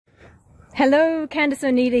Hello, Candice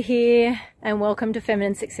Oneida here, and welcome to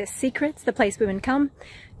Feminine Success Secrets, the place women come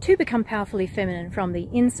to become powerfully feminine from the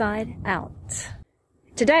inside out.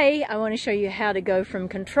 Today, I want to show you how to go from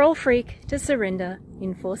control freak to surrender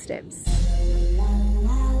in 4 steps.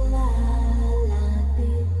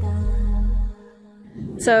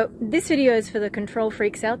 So this video is for the control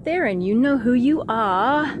freaks out there, and you know who you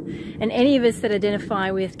are, and any of us that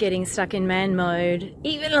identify with getting stuck in man mode,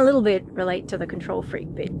 even a little bit, relate to the control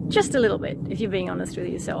freak bit. Just a little bit, if you're being honest with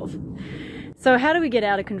yourself. So how do we get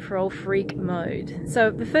out of control freak mode?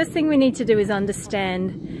 So the first thing we need to do is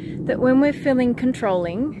understand that when we're feeling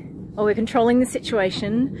controlling, or we're controlling the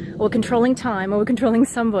situation, or controlling time, or we're controlling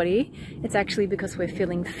somebody, it's actually because we're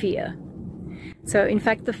feeling fear. So in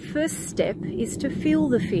fact, the first step is to feel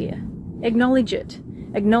the fear. Acknowledge it.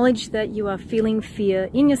 Acknowledge that you are feeling fear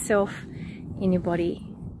in yourself, in your body.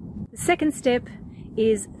 The second step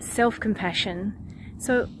is self-compassion.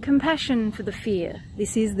 So compassion for the fear.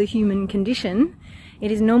 This is the human condition.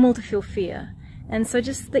 It is normal to feel fear. And so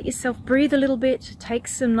just let yourself breathe a little bit, take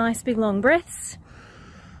some nice big long breaths.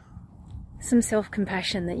 Some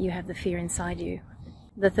self-compassion that you have the fear inside you.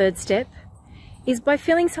 The third step is by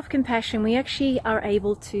feeling self-compassion, we actually are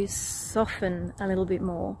able to soften a little bit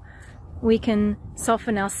more. We can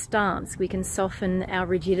soften our stance, we can soften our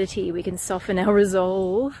rigidity, we can soften our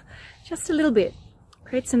resolve just a little bit.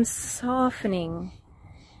 Create some softening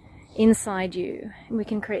inside you. And we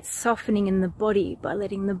can create softening in the body by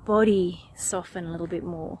letting the body soften a little bit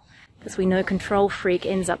more. Because we know control freak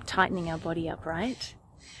ends up tightening our body up, right?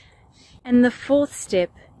 And the fourth step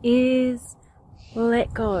is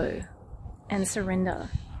let go and surrender.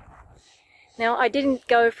 Now, I didn't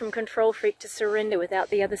go from control freak to surrender without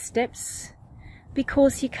the other steps,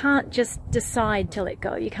 because you can't just decide to let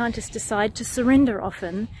go. You can't just decide to surrender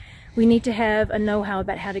often. We need to have a know-how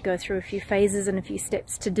about how to go through a few phases and a few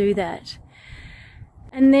steps to do that.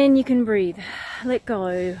 And then you can breathe, let go.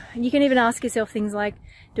 And you can even ask yourself things like,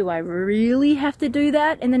 do I really have to do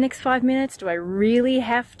that in the next 5 minutes? Do I really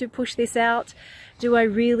have to push this out? Do I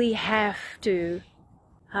really have to?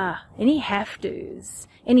 Any have-tos,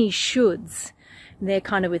 any shoulds, they're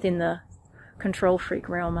kind of within the control freak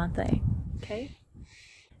realm, aren't they? Okay.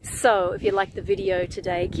 So, if you liked the video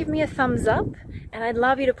today, give me a thumbs up, and I'd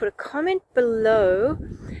love you to put a comment below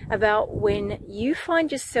about when you find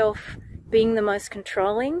yourself being the most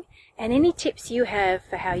controlling, and any tips you have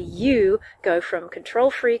for how you go from control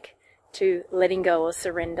freak to letting go or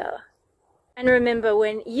surrender. And remember,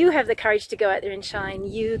 when you have the courage to go out there and shine,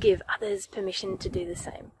 you give others permission to do the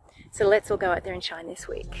same. So let's all go out there and shine this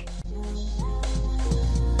week.